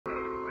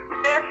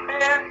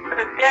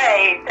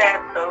day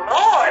that the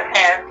Lord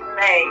has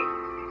made.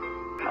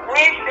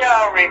 We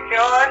shall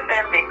rejoice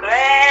and be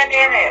glad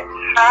in it.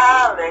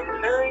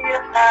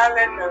 Hallelujah,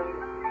 hallelujah.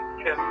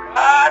 To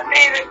God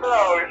be the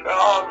glory for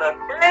all the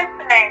good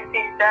things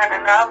He's done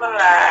in our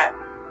lives.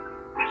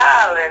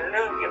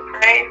 Hallelujah,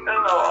 praise the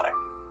Lord.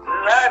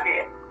 Love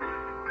you.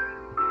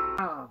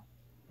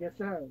 Yes,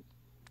 sir.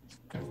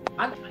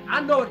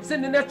 I know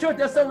sitting in that church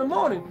that Sunday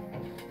morning,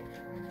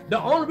 the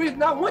only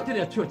reason I went to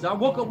that church, I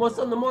woke up one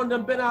Sunday morning,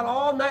 done been out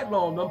all night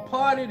long, done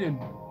partied and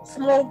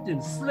smoked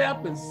and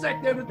slept and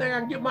sucked everything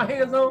I can get my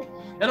hands on,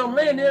 and I'm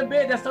laying there in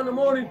bed that Sunday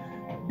morning,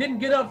 didn't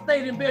get up,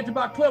 stayed in bed till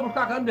about 12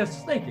 o'clock, I'm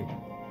just thinking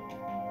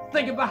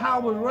about how I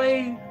was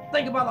raised,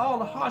 thinking about all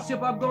the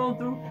hardship I've gone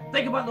through,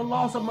 thinking about the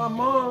loss of my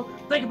mom,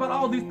 thinking about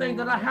all these things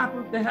that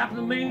happened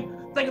to me,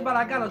 thinking about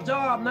I got a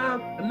job now,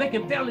 and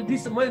making fairly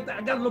decent money,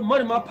 I got a little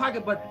money in my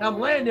pocket, but I'm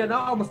laying there and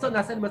all of a sudden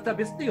I said to myself,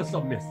 it's still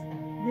something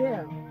missing.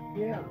 Yeah,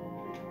 yeah.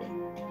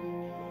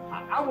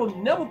 I will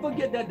never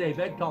forget that day,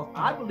 because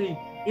I believe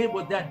it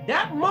was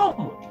that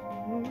moment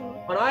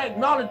when I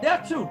acknowledged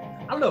that truth.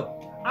 I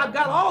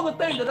got all the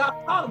things that I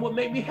thought would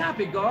make me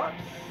happy, God.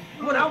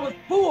 When I was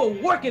poor,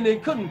 working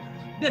and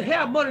didn't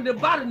have money to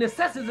buy the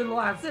necessities in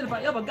life, I said if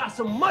I ever got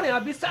some money,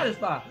 I'd be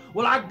satisfied.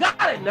 Well, I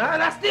got it now,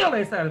 and I still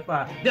ain't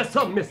satisfied. There's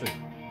something missing.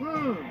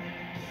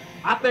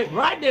 I think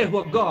right there is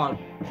what God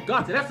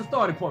said. That's the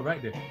starting point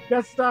right there.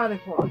 That's the starting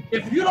point.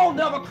 If you don't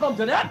never come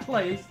to that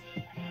place,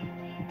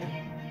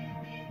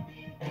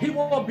 He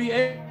won't be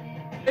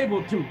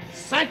able to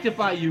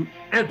sanctify you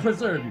and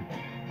preserve you.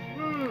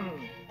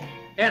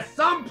 At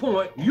some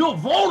point, you're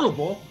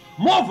vulnerable,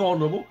 more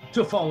vulnerable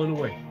to falling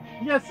away.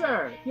 Yes,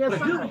 sir. Yes, but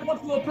sir. If you go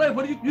to a place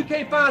where you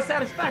can't find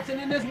satisfaction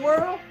in this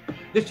world,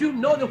 that you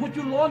know that what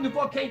you're longing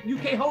for, you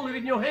can't hold it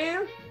in your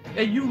hand,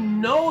 and you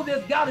know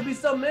there's got to be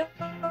something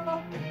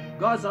else,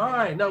 God said, all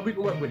right, now we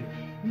can work with it.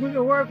 We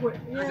can work with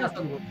it. Yeah.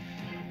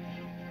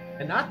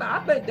 And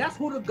I think that's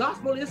who the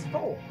gospel is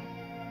for.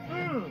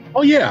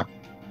 Oh, yeah.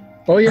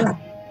 Oh, yeah.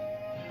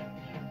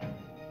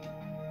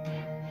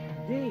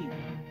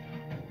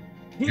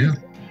 Yeah.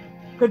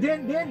 Because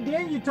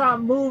then you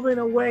start moving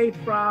away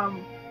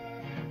from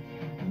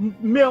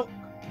milk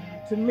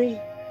to meat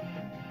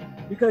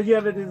because you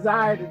have a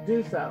desire to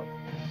do so.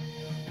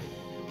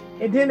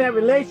 And then that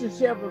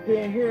relationship of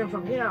hearing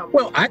from Him.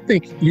 Well, I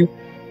think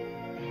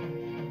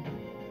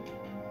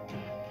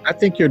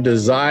your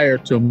desire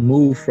to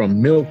move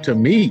from milk to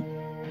meat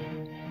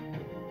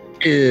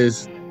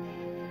is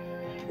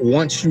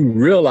once you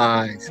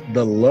realize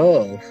the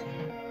love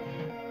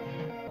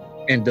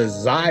and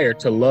desire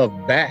to love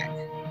back,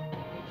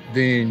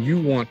 then you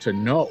want to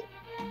know.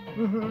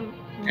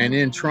 And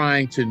in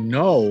trying to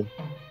know,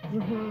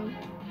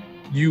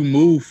 you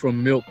move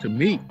from milk to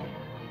meat.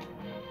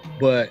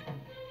 But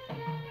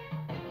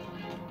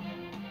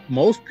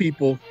most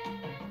people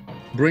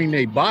bring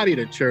their body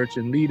to church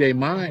and leave their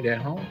mind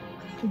at home.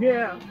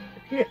 Yeah.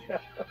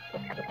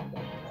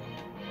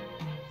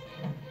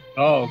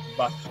 Oh,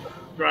 about to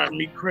drive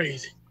me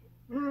crazy.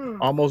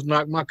 Almost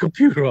knocked my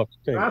computer up.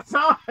 I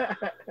saw it.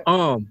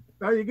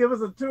 Now you give us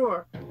a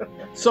tour.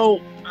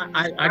 So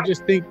I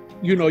just think,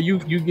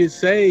 you get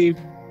saved,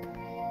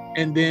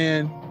 and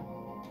then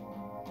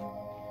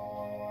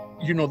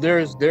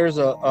there's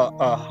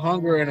a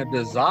hunger and a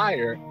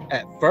desire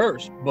at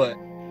first, but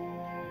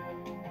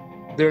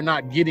they're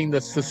not getting the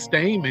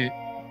sustainment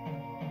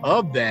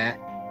of that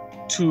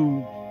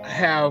to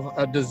have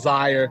a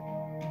desire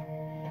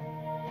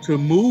to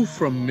move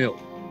from milk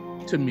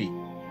to meat.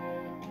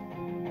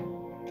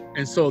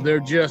 And so they're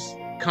just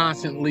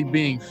constantly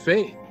being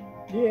fed.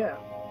 Yeah.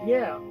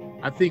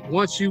 I think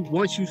once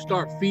you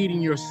start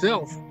feeding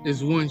yourself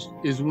is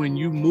when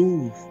you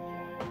move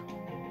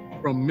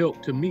from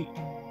milk to meat.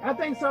 I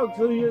think so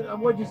too.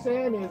 What you're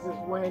saying is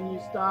when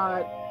you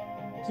start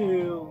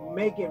to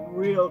make it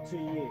real to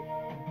you.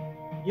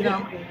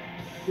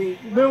 We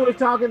were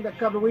talking a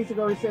couple of weeks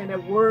ago. He's saying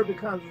that word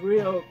becomes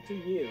real to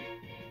you.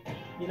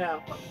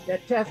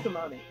 That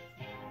testimony.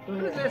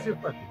 Let me ask you a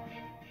question.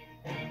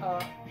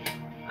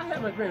 I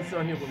had my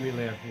grandson here with me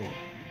last week.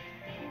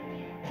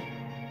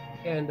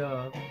 And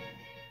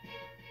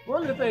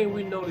one of the things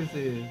we notice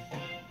is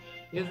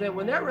that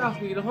when that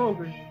rascal get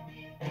hungry,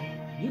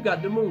 you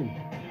got to move.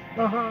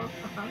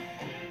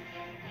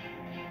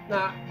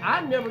 Now,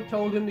 I never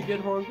told him to get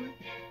hungry.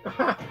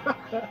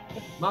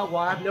 My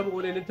wife never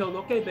went in and told him,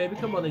 okay, baby,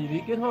 come on, you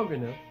need to get hungry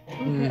now.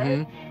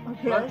 Okay.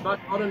 My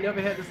daughter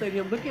never had to say to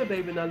him, look here,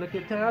 baby, now look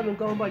at time and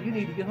going by, you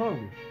need to get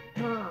hungry.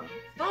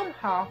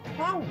 Somehow,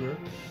 hunger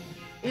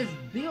is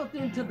built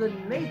into the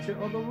nature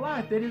of the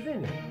life that is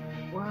in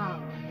it.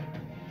 Wow.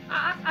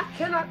 I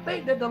cannot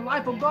think that the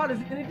life of God is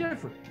any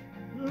different.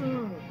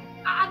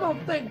 I don't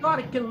think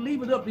God can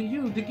leave it up to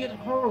you to get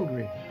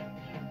hungry.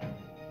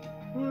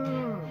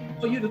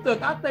 For you to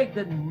think. I think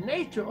the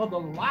nature of the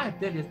life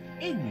that is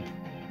in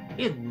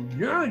you is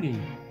yearning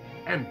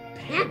and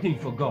panting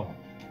for God.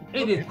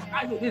 It is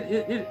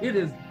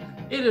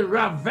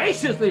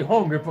ravagiously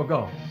hungry for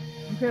God.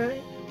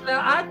 Okay.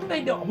 Now I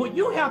think that what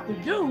you have to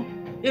do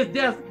is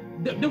just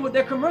do what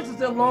that commercial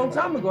said a long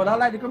time ago, and I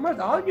like the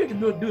commercial. All you can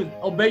do is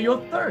obey your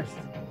thirst.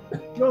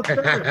 Your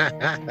thirst.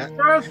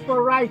 Thirst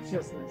for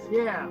righteousness.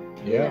 Yeah.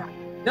 Yeah.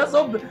 That's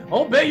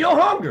obey your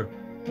hunger.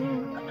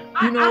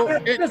 Mm-hmm. You know,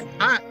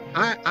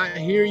 I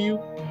hear you,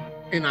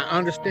 and I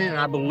understand, and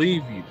I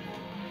believe you,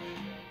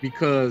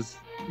 because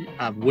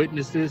I've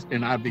witnessed this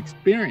and I've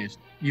experienced,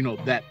 you know,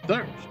 that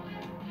thirst.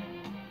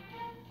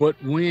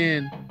 But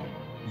when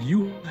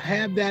you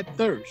have that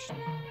thirst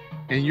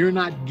and you're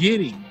not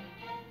getting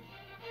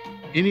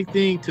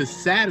anything to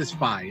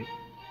satisfy it,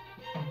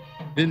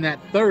 then that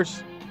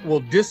thirst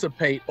will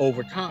dissipate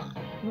over time.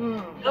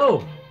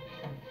 No,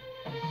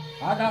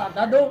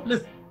 I don't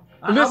listen.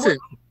 Listen,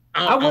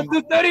 I went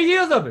through 30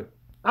 years of it.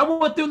 I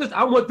went through this.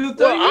 I went through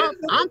 30 years.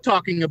 I'm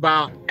talking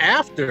about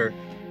after.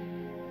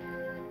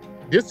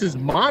 This is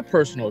my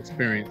personal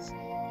experience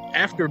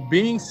after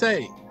being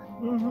saved.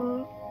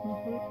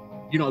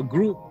 You know,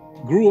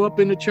 grew up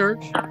in the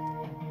church.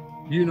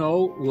 You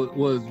know,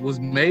 was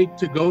made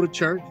to go to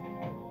church,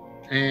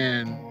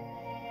 and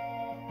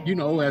you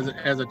know,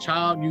 as a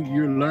child,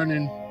 you're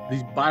learning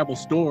these Bible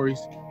stories,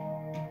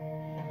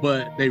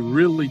 but they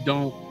really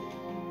don't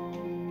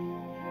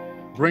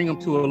bring them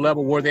to a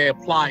level where they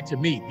apply to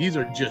me. These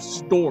are just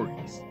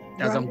stories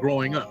as I'm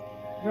growing up.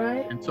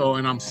 Right.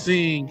 And I'm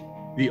seeing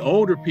the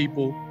older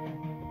people,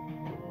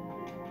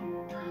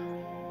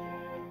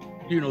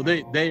 you know,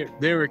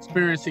 they're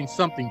experiencing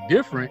something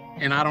different,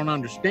 and I don't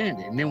understand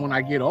it. And then when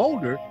I get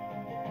older,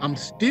 I'm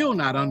still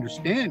not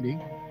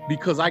understanding,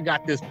 because I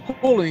got this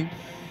pulling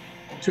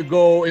to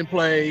go and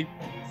play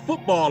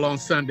football on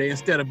Sunday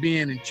instead of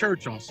being in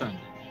church on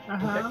Sunday. You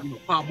know,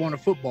 Pop Warner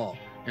football,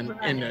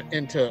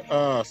 and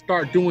to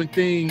start doing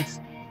things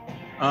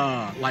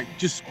like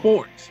just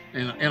sports,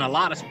 and a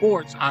lot of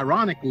sports,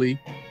 ironically,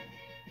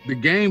 the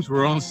games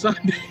were on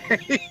Sunday.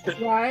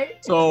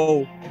 Right.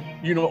 So,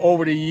 you know,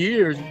 over the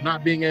years,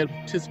 not being able to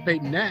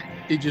participate in that,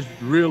 it just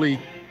really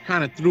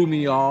kind of threw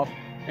me off.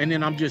 And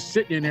then I'm just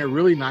sitting in there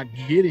really not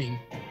getting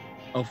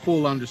a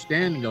full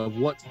understanding of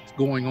what's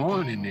going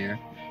on in there,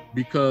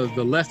 because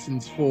the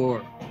lessons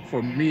for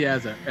me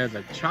as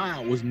a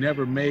child was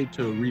never made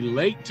to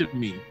relate to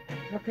me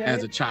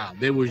as a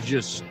child. There was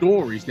just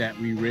stories that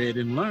we read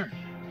and learned.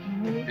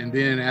 And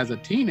then as a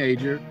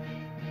teenager,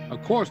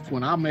 of course,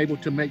 when I'm able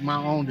to make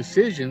my own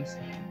decisions,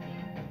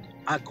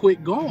 I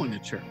quit going to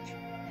church.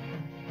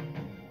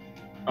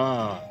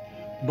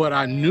 But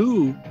I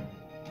knew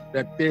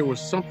that there was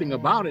something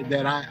about it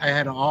that I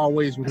had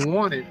always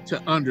wanted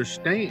to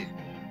understand.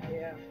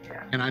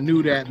 And I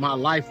knew that my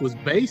life was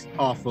based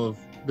off of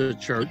the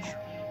church.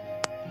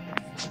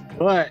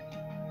 But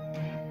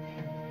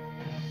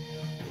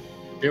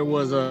there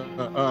was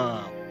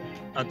a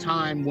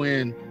time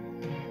when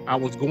I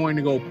was going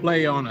to go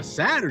play on a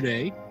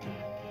Saturday,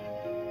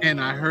 and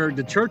I heard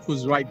the church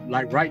was right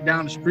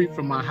down the street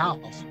from my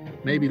house,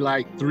 maybe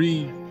like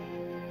three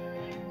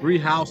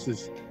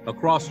houses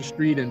across the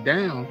street and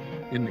down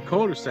in the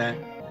cul-de-sac.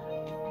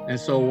 And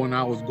so when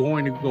I was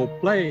going to go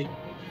play,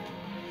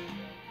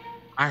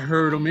 I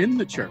heard them in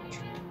the church.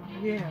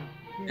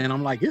 And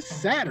I'm like, it's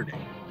Saturday.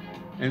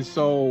 And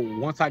so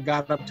once I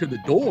got up to the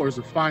doors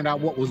to find out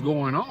what was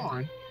going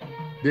on,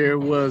 there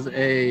was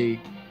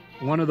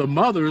one of the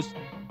mothers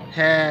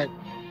had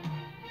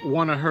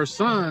one of her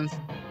sons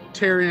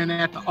tear in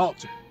at the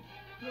altar.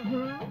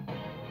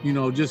 You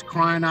know, just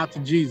crying out to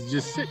Jesus,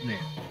 just sitting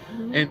there.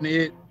 And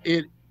it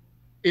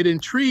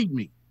intrigued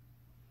me.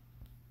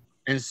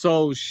 And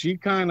so she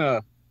kind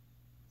of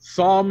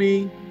saw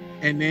me,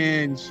 and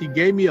then she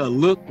gave me a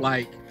look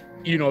like,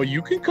 you know,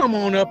 you can come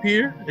on up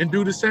here and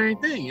do the same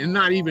thing, and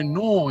not even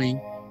knowing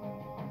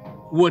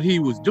what he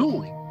was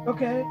doing.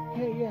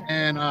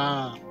 And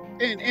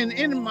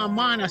in my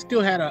mind, I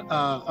still had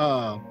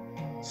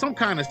some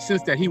kind of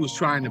sense that he was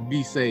trying to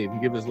be saved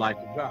and give his life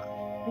to God.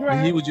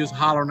 And he was just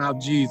hollering out,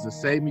 Jesus,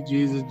 save me,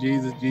 Jesus,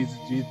 Jesus, Jesus,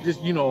 Jesus,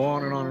 just, you know,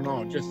 on and on and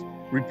on, just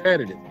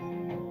repetitive.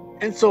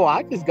 And so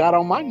I just got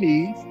on my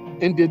knees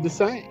and did the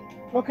same.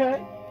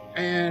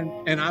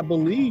 And I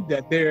believe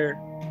that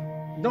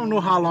don't know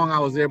how long I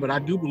was there, but I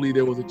do believe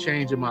there was a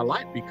change in my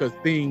life, because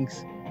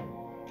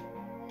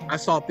I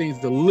saw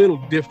things a little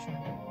different.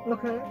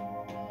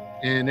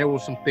 And there were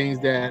some things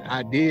that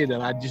I did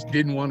that I just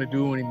didn't want to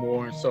do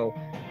anymore. And so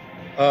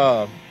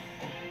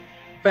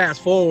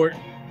fast forward,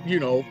 you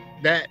know,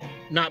 that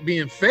not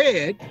being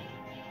fed,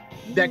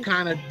 that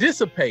kind of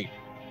dissipated.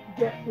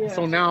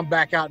 So now I'm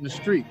back out in the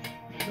street.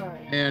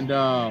 And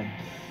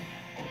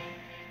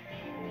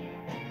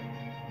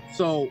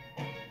so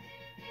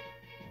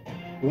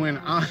when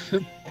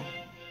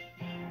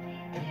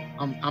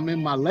I'm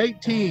in my late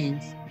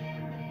teens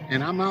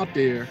and I'm out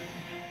there,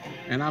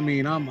 and I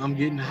mean, I'm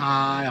getting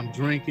high, I'm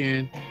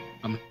drinking,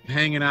 I'm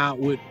hanging out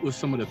with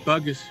some of the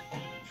thuggish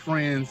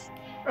friends,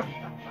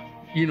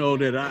 you know,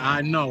 that I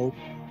know.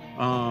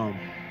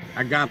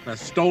 I got a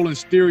stolen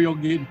stereo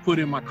getting put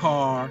in my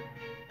car.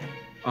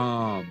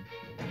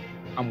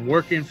 I'm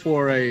working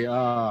for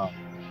a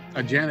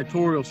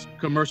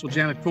commercial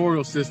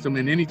janitorial system,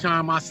 and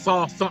anytime I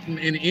saw something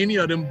in any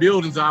of them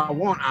buildings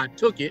I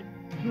took it.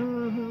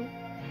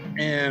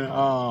 And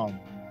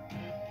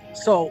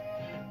so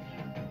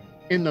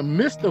in the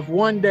midst of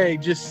one day,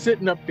 just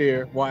sitting up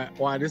there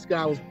while this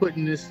guy was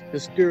putting this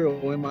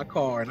stereo in my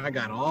car, and I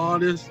got all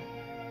this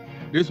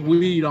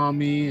weed on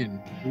me, and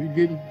we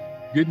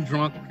getting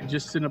drunk, and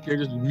just sitting up there,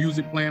 just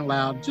music playing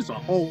loud, just a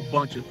whole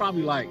bunch of,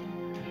 probably like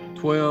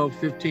 12,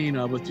 15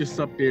 of us just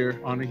up there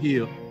on the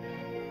hill.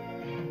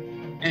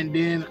 And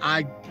then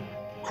I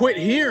quit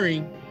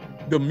hearing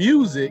the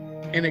music,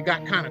 and it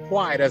got kind of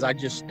quiet as I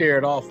just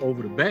stared off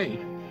over the bay.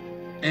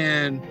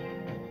 And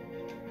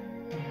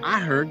I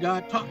heard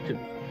God talk to me.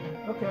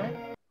 Okay.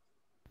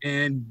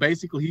 And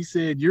basically he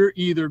said, you're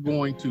either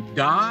going to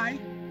die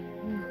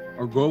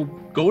or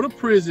go to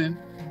prison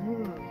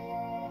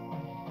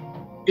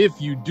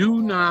if you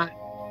do not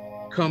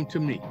come to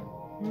me.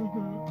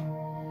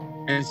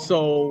 And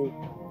so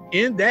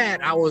in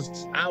that, I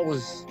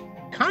was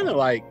kind of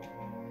like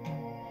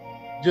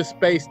just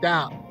spaced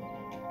out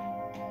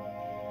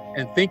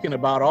and thinking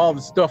about all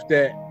the stuff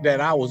that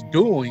I was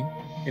doing.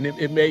 And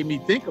it made me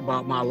think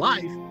about my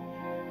life.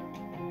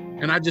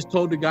 And I just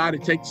told the guy to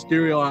take the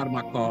stereo out of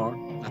my car.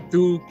 I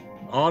threw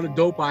all the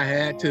dope I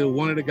had to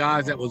one of the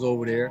guys that was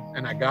over there.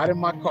 And I got in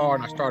my car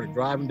and I started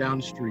driving down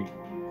the street.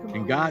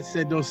 And God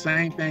said those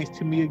same things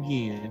to me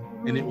again.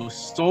 And it was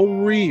so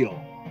real.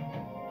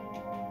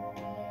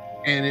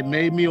 And it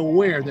made me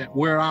aware that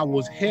where I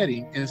was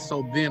heading. And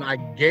so then I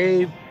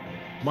gave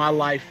my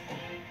life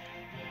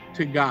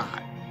to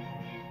God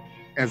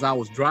as I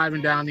was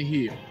driving down the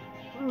hill.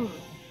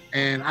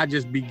 And I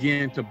just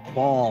began to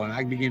bawl, and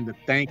I began to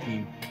thank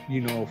him,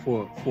 you know,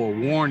 for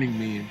warning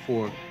me and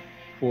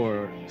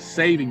for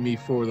saving me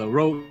for the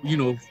road, you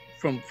know,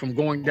 from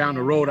going down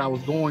the road I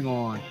was going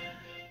on.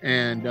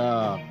 And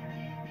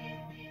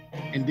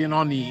then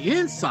on the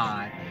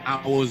inside,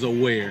 I was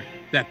aware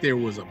that there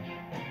was a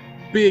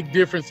big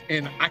difference,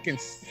 and I can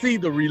see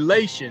the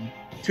relation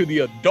to the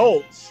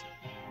adults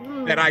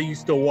that I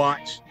used to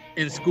watch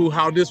in school,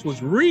 how this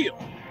was real.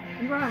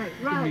 Right.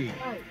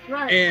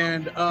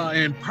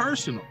 And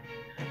personal.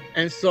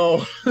 And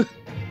so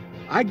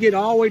I get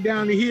all the way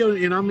down the hill,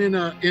 and I'm in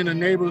a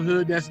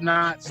neighborhood that's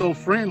not so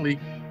friendly.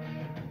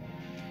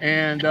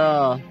 And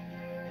I'm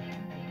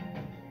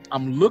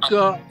look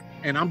up,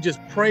 and I'm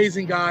just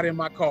praising God in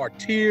my car,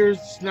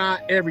 tears,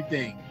 snot,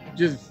 everything,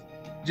 just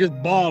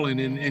bawling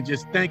and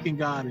just thanking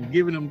God and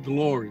giving him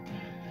glory.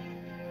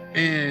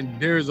 And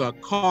there's a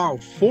car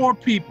of 4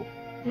 people.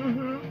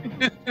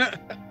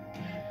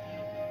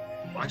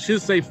 I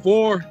should say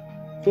four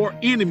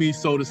enemies,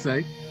 so to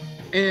say.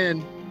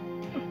 And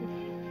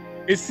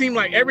it seemed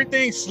like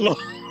everything slowed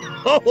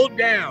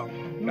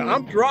down. Now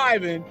I'm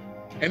driving,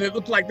 and it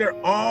looked like they're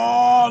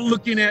all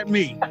looking at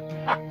me.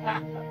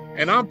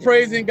 And I'm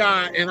praising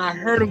God, and I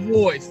heard a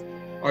voice,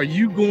 are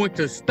you going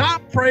to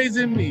stop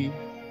praising me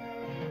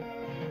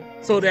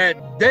so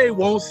that they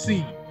won't see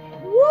you?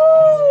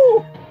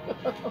 Woo!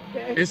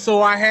 Okay. And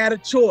so I had a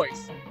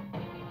choice.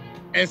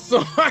 And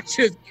so I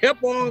just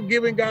kept on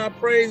giving God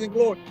praise and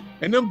glory.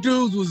 And them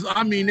dudes was,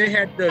 I mean, they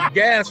had the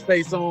gas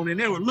face on, and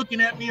they were looking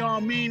at me all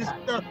mean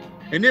and stuff.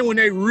 And then when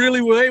they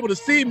really were able to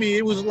see me,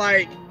 it was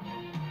like,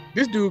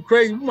 this dude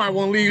crazy, we might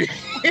want to leave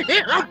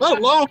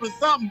alone or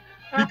something,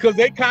 because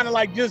they kind of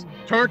like just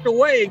turned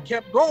away and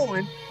kept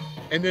going.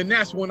 And then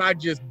that's when I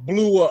just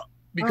blew up,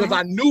 because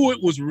I knew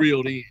it was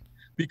real then,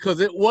 because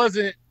it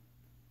wasn't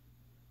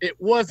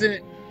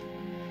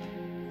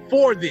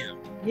for them.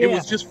 Yeah. It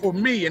was just for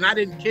me, and I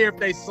didn't care if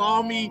they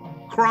saw me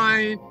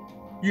crying,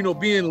 you know,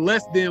 being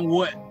less than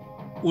what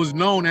was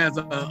known as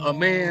a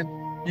man,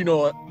 you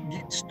know,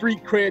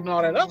 street cred and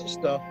all that other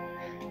stuff.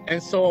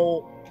 And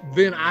so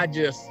then I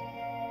just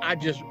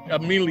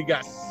immediately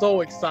got so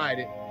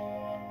excited,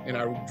 and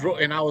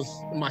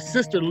my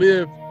sister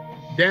lived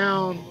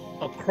down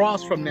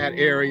across from that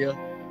area,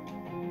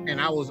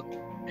 and I was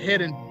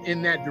heading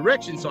in that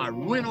direction, so I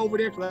went over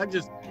there because I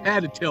just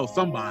had to tell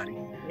somebody.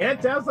 Yeah,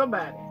 tell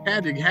somebody.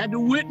 Had to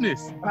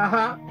witness.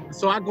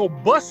 So I go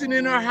busting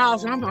in her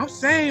house, and I'm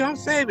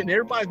saving.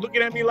 Everybody's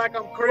looking at me like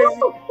I'm crazy.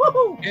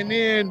 Woo-hoo. And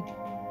then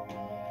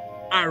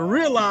I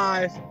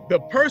realized the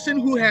person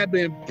who had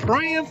been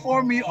praying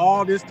for me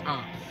all this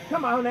time,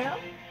 come on now,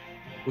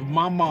 was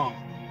my mom.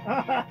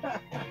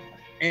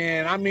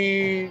 And I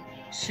mean,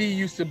 she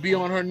used to be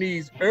on her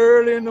knees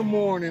early in the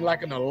morning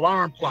like an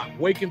alarm clock,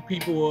 waking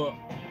people up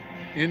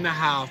in the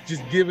house,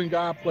 just giving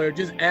God prayer,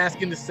 just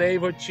asking to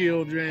save her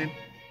children,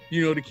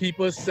 you know, to keep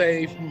us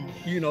safe,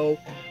 you know,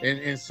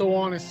 and so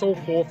on and so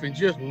forth, and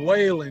just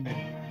wailing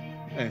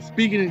and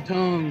speaking in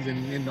tongues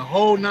and the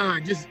whole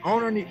nine, just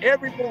on her knee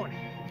every morning.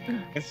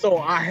 And so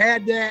I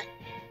had that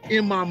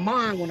in my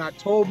mind when I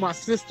told my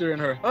sister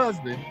and her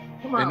husband,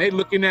 and they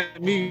looking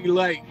at me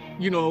like,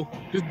 you know,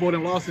 this boy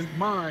done lost his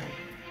mind.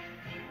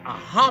 I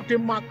hopped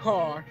in my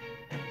car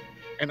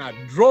and I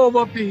drove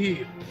up the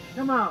hill.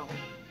 Come on.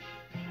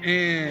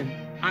 And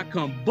I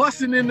come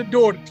busting in the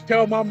door to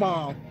tell my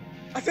mom.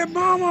 I said,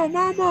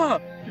 Mama.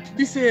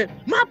 She said,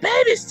 my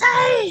baby's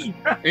saved.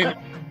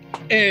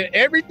 and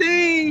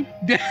everything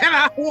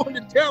that I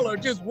wanted to tell her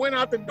just went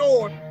out the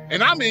door.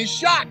 And I'm in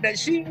shock that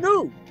she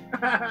knew.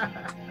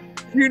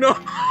 You know,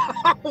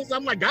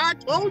 I'm like,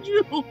 God told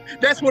you?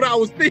 That's what I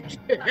was thinking.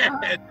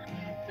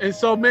 And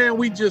so, man,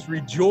 we just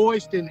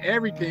rejoiced in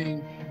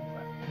everything.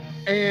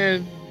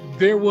 And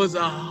there was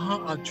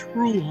a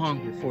true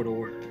hunger for the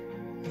word,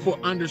 for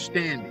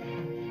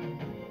understanding.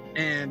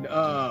 And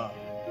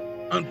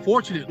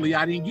unfortunately,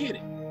 I didn't get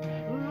it.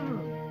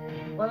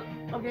 Well,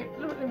 okay,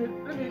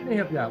 let me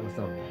help you out with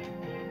something.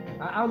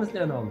 I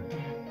understand all that.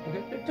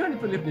 Okay, turn to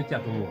Philippians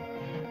chapter 1.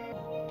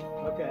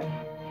 Okay.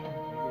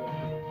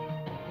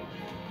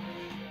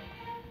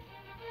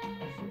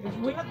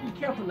 We have to be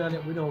careful now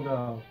that we don't,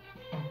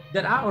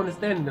 that our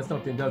understanding of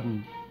something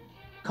doesn't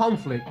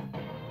conflict.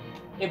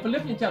 In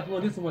Philippians chapter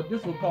 1, this is what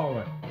Paul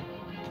writes.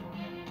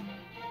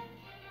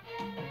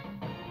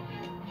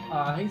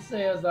 He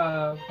says,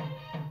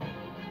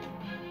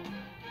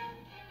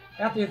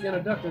 after his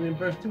introduction in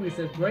verse 2, he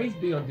says, grace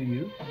be unto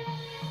you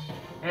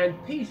and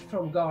peace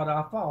from God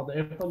our Father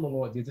and from the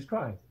Lord Jesus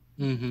Christ.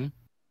 Mm-hmm.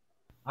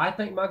 I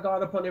thank my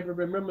God upon every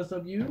remembrance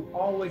of you,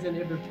 always in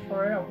every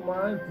prayer of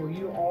mine, for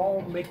you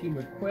all making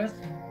requests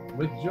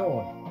with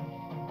joy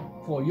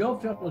for your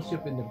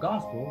fellowship in the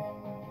gospel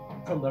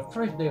from the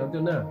first day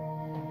until now,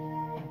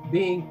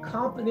 being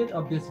confident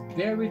of this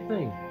very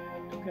thing,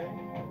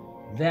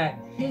 that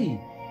he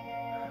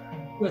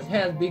which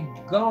has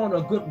begun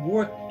a good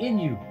work in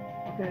you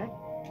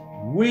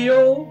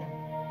will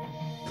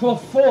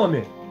perform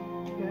it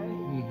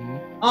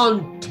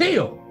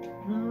until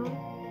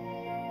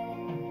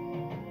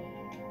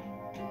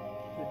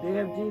the day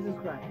of Jesus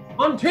Christ.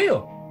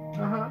 Until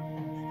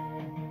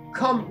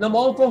come, the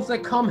old folks say,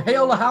 come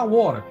hell or high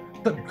water,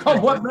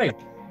 come what may,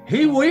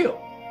 he will.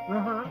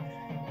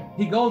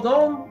 He goes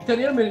on to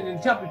the end in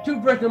chapter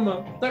 2, verse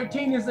number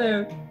 13, he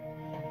says,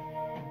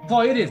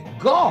 for it is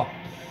God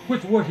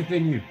which worketh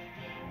in you.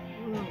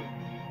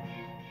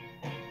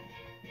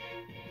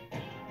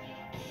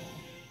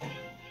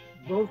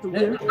 Both the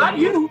will not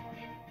you.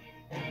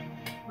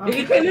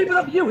 You can't leave it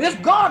up to you. It's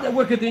God that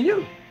worketh in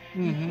you.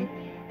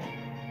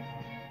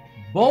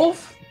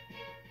 Both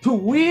to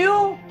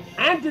will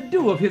and to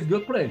do of his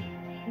good pleasure.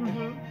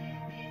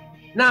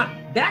 Now,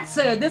 that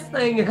said, this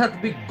thing has to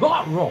be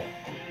God wrong.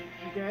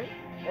 Okay.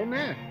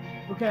 Amen.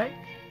 Okay.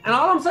 And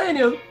all I'm saying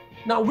is,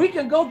 now we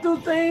can go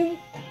through things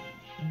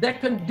that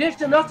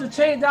condition us to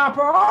change our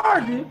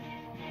priority,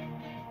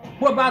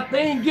 whereby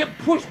things get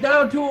pushed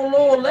down to a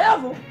lower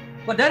level,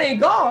 but that ain't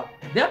God.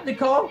 That's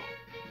because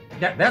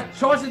that's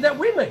choices that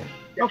we make.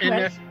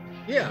 Okay.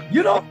 Yeah.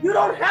 You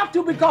don't have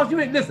to, because you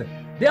ain't, listen,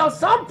 there are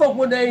some folk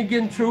when they ain't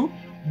getting true,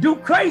 do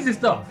crazy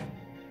stuff.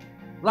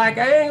 Like,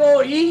 I ain't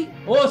gonna eat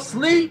or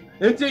sleep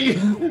until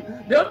you,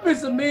 there'll be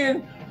some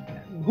men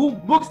who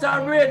books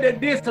I read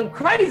that did some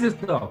crazy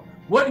stuff.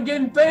 Wasn't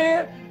getting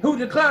fed, who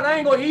declared, I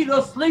ain't gonna eat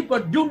or sleep or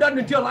do nothing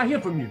until I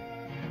hear from you.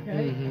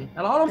 And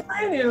all I'm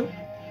saying is,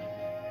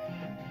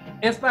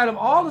 in spite of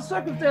all the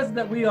circumstances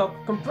that we are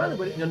confronted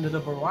with and the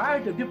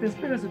variety of different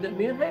experiences that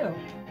men have,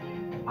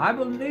 I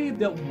believe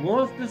that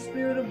once the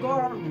Spirit of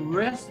God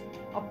rests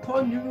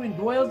upon you and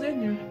dwells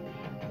in you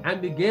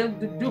and begins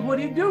to do what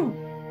he do,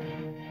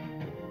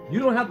 you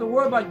don't have to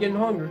worry about getting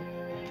hungry.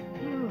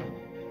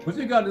 What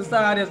you got to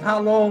decide is how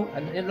long,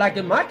 and like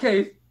in my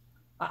case,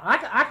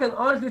 I can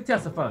honestly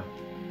testify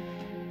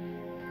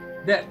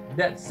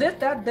that since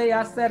that day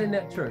I sat in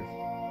that church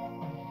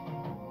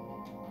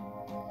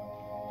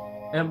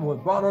and was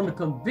brought under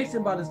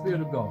conviction by the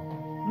Spirit of God,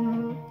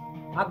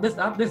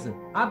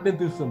 I've been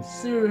through some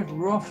serious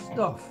rough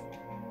stuff.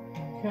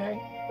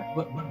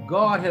 But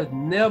God has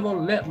never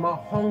let my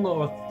hunger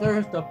or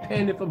thirst or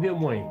panic from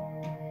him wane.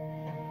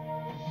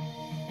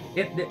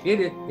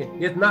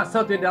 It's not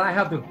something that I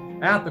have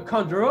to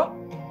conjure up.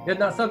 It's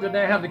not something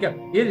that I have to get.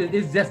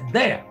 It's just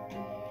there.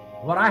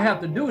 What I have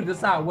to do is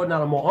decide whether or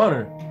not I'm gonna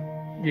honor it.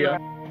 Yeah.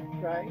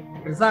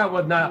 Right. Decide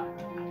whether or not.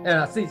 And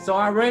I see. So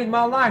I arranged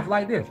my life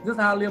like this. This is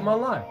how I live my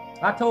life.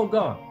 I told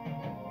God,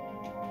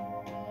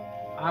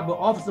 I will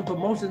offer some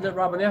promotions at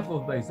Robert Air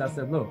Force Base. I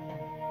said, look,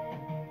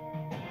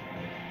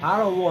 I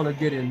don't want to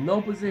get in no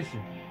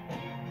position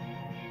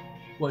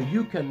where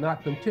you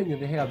cannot continue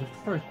to have the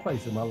first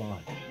place in my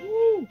life.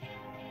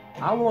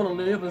 I want to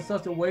live in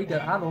such a way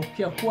that I don't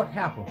care what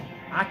happens.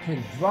 I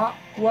can drop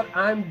what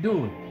I'm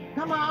doing.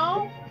 Come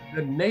on.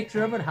 The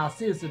nature of it, how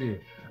serious it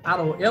is. I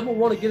don't ever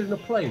want to get in a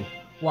place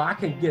where I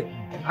can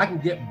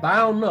get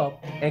bound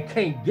up and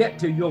can't get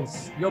to your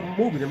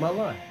movement in my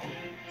life.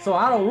 So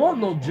I don't want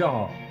no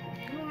job.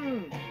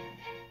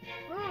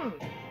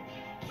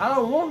 I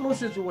don't want no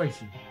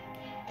situation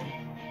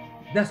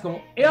that's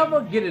gonna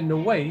ever get in the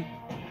way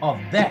of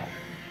that.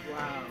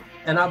 Wow.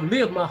 And I've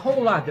lived my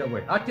whole life that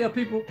way. I tell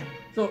people,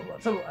 so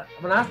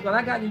when I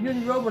got in the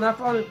Union Road, when I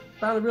finally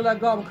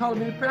realized God was calling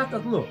me to prayer, I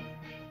said, look,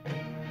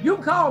 you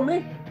can call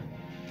me.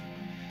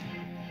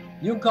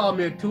 You can call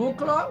me at 2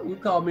 o'clock, you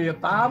can call me at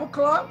 5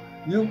 o'clock,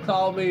 you can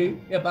call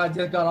me if I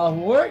just got off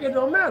work, it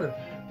don't matter.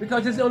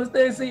 Because just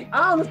understand, see,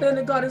 I understand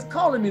that God is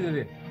calling me to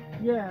this.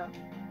 Yeah.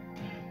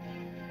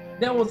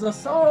 There was a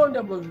song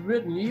that was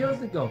written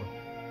years ago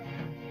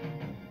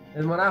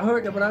And when I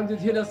heard that, when I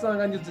just hear that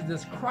song, I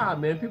just cry,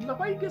 man. People are like,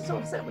 why you get so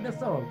upset with that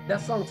song?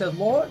 That song says,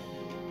 Lord,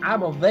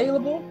 I'm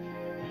available.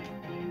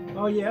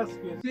 Oh, yes.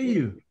 To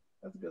you.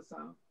 That's a good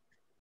song.